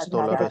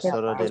carastolo sarakara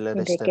restoro papa de le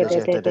reste de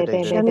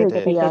Shande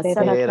kete kia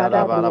Era la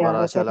sarakara bara dia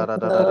shala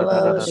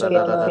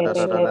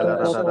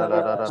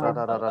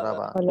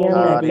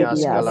Yanda di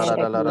Arias dia calara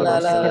la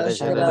rosila de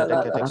jele sarakara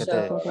de papa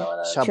kete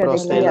Shade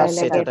Shabros de kia la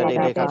seta sarakara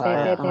de papa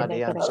Cataya,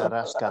 Hadian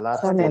Charas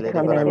Calas, Kanda Tele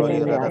de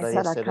Barabolia kanania de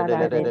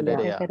sarakara de dia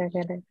Dea,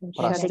 Shadikia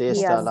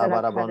Prastesta la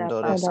Sarakara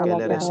Barabondore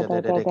Papa Pia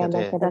Skelere de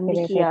Kete,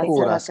 Sandikia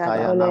Curas Sarakara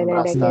Kaya Papa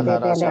Nambrasta la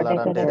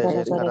Rajalan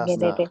de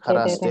Carasta,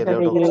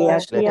 Carastero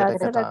Shadikia Kia de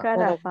Cata,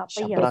 Sarakara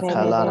Papa Ya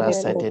Shabracalara Sarakana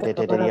sete de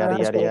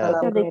Yaria,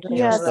 Shadikia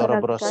Jastoro Sarakara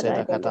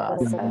Broseda Dia Cata,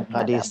 Sarakara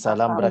Hadis Papa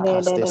Salambra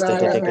Castes de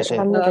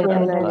Kete,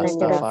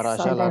 Rasta Shandakanania Fara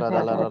Jalara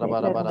Sarakara la Dia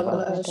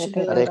Barabaraba,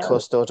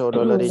 Recosto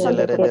Dolori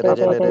Sandakana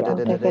Pia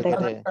de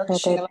Kete.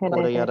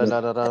 Urayara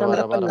la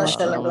Sandakana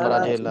Nambra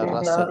Sarakara de la Dia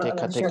Rasa de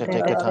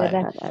Katekate,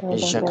 Sarakara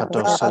Dia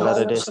Jakato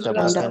Saladesta Shanda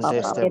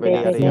Bastanteste Papa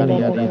Pia Beriaria,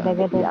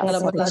 Sarakara Dia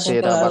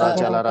Seda Sarakara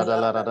Barajala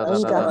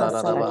Anda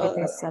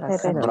Hasarakana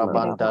Sarakana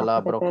Brabanta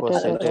la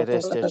Brocose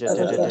Tereste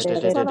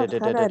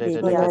Sarakara de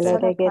dia,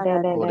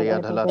 sarakara de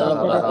dia. Uriadala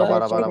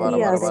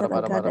Shakia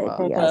sarakara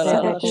dia,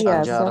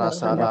 sarakia Shanjara sarakara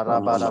Sala papa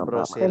Rabara papa.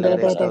 Brosele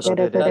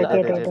Restoro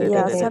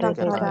Kia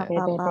sarakara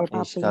papa papi.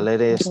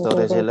 Iscalere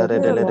Storagela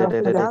Pia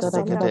de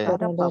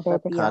sarakara papa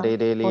pia.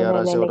 Caridelia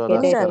Razora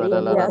Anda Rascara de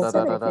de dia,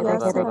 sarakia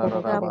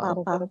sarakara la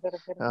papa.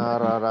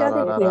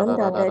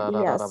 Sharikianda de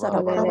dia,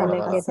 sarakara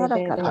ha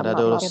sarakara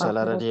Cadado papa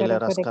papa. Saladilla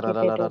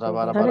Rascara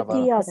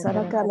Harakia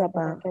sarakara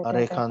pa.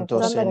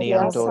 Arecanto Sandakia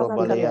Seniantoro sarakara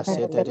Balea de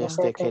dia.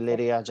 Setereste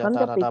Keleria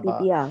Handa pipi Jataraba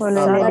dia,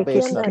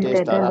 Arabes la sarakianda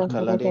de testa dia.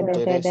 Racaladin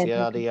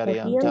Teresia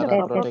Yanda Diariantara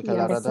papa Proteca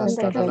pia la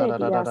sanda Radasta kare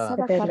dia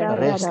sarakara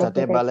Resta papa.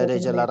 de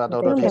Baleja la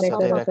Radoro de Yanda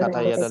papa Sedere pia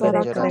Cataya de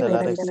Lengera de sarakare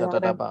la dia.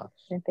 Rexatadaba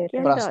Yanda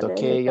Brasto de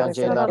che dia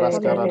Yangela sarakana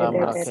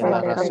Rascaradambra dia che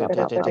la sarakara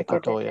Rasete papa de papa.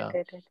 Catoya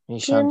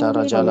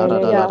Nishantara Yanda Jala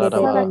dia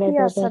Radala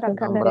sarakia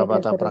sarakana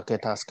Ambrabata dia.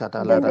 Braketas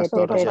Catala Yanda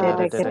Restoro papa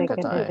Gelere de sarakana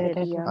Catae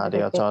dia.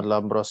 Adiata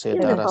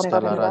Lambroseta Yanda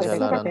papa Rascala pia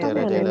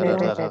Rajalarandere sarakana de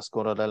la dia.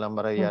 Rascura de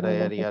Lambra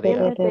Yaria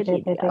Yanda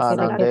dia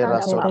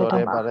Anandera sarakara soto papa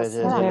de papa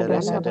barege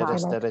sarakana sete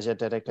pa.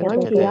 restere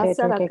Yandia kete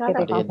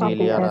sarakara papa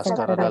Adidilia pia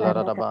raskara da la sarakara.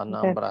 raba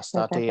nambra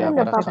statia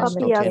Yanda papa bracasto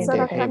pia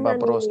kente heba sarakana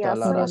brosta niya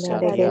la sarakara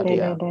rasiatia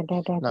dia. dia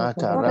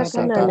naka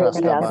rasa Sarakana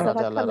taraska dia bara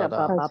jala sarakana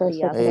rada papa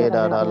pia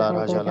eda da sarakana la dia.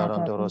 raja la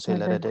rondoro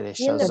silere de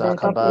Yanda shazaka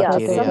papa ba pia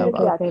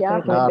kiriaba sandakia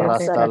kya na dia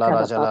rasta la sarakana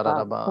raja la papa.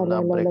 raba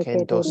nambre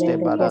kento ste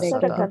Dia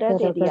barasata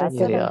sarakana dia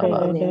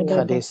sarakana iriaba niya.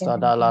 kadista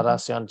da la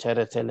rasian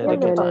chere tele Yanda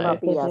ketae papa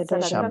pia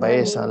sarakana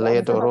Shabesa niya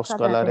ledo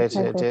rosko sarakana la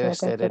dia. rete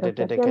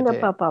Yanda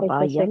kete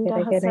papa yanda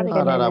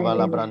hasarakana Araraba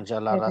la niya. branja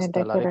la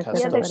rasta la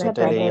ricasto Yanda kada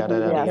setele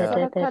dia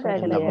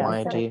Hallelujah. In the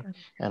mighty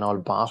and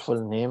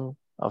all-powerful name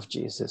of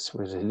Jesus,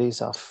 we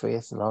release our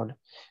faith, Lord.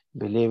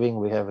 Believing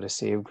we have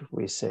received,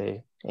 we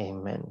say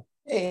amen.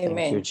 Amen.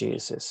 Thank you,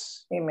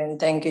 Jesus. Amen.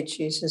 Thank you,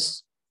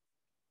 Jesus.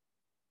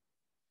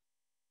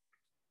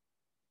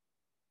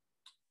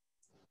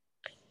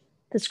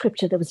 The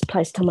scripture that was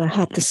placed on my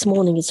heart this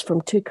morning is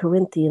from 2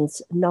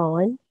 Corinthians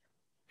 9,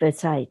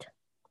 verse 8.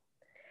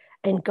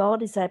 And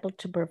God is able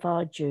to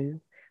provide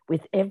you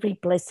with every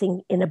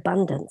blessing in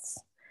abundance,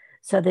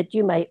 so that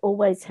you may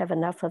always have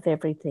enough of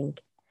everything,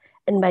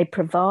 and may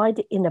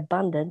provide in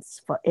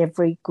abundance for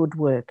every good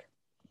work.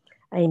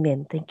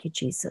 Amen. Thank you,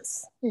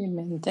 Jesus.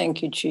 Amen.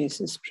 Thank you,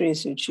 Jesus.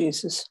 Praise you,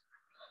 Jesus.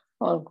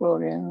 All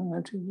glory and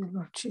honor to you,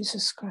 Lord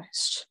Jesus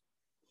Christ.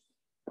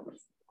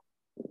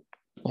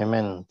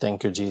 Amen.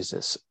 Thank you,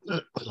 Jesus.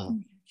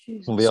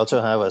 Jesus. We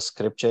also have a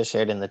scripture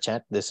shared in the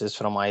chat. This is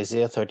from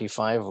Isaiah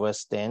 35,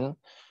 verse 10,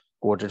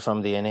 quoted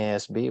from the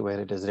NASB, where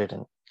it is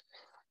written,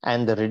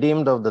 "And the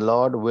redeemed of the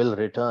Lord will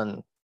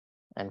return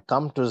and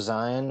come to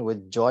Zion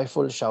with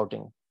joyful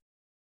shouting,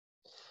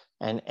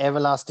 and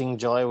everlasting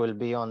joy will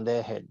be on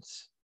their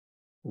heads.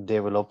 They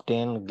will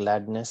obtain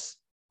gladness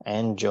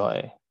and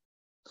joy,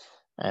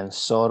 and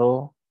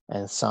sorrow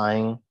and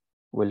sighing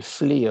will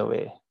flee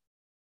away."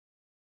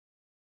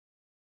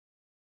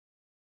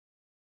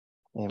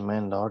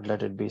 Amen, Lord,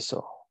 let it be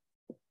so.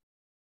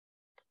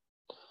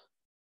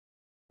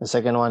 The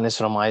second one is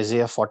from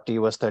Isaiah 40,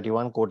 verse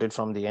 31, quoted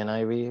from the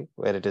NIV,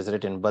 where it is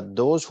written, "But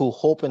those who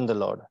hope in the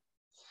Lord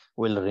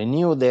will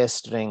renew their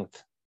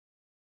strength.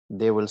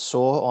 They will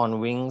soar on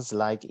wings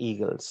like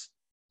eagles.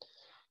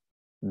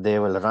 They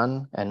will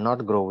run and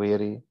not grow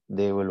weary.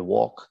 They will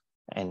walk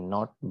and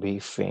not be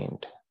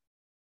faint."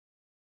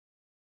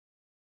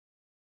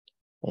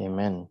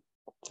 Amen.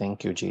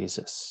 Thank you,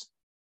 Jesus.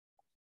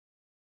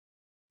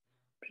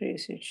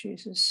 Praise you,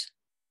 Jesus.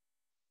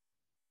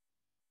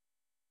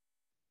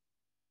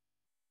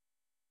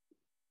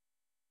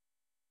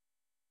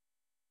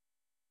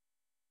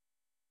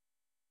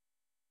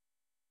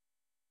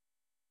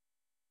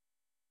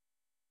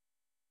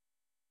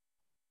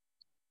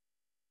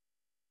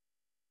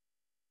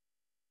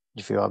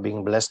 If you are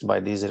being blessed by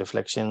these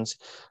reflections,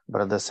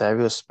 Brother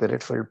Savio's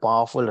spirit-filled,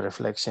 powerful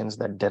reflections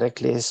that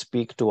directly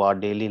speak to our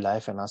daily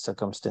life and our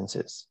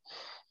circumstances,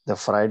 the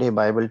Friday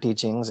Bible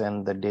teachings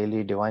and the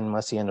daily Divine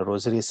Mercy and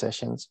Rosary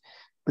sessions,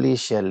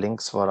 please share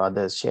links for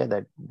others. Share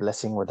that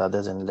blessing with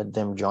others and let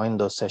them join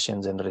those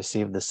sessions and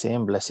receive the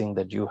same blessing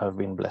that you have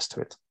been blessed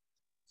with.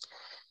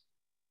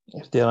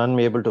 If they are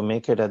unable to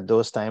make it at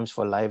those times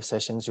for live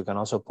sessions, you can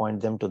also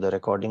point them to the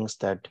recordings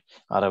that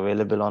are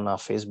available on our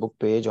Facebook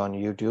page, on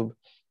YouTube,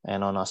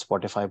 and on our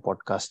Spotify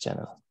podcast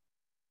channel.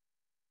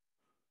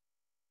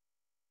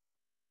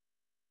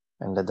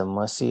 And let the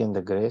mercy and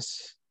the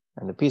grace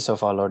and the peace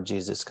of our Lord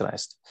Jesus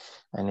Christ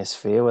and his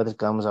favor that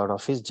comes out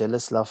of his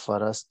jealous love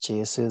for us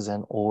chases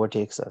and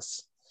overtakes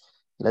us.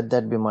 Let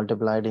that be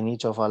multiplied in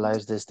each of our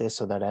lives this day,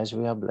 so that as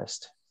we are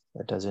blessed,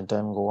 let us in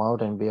turn go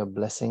out and be a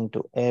blessing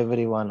to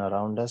everyone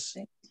around us.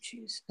 Thank you,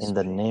 Jesus. In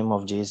the name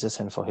of Jesus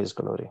and for his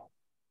glory.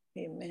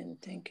 Amen.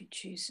 Thank you,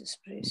 Jesus.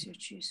 Praise you,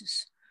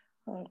 Jesus.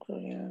 All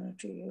glory and honor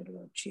to you,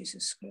 Lord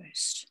Jesus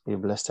Christ. Be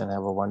blessed and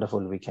have a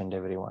wonderful weekend,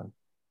 everyone.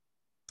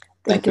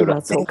 Thank you,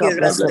 Russell. God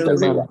bless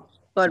everyone.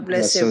 God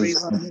bless Russell.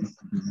 everyone.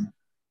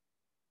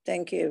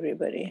 Thank you,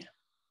 everybody.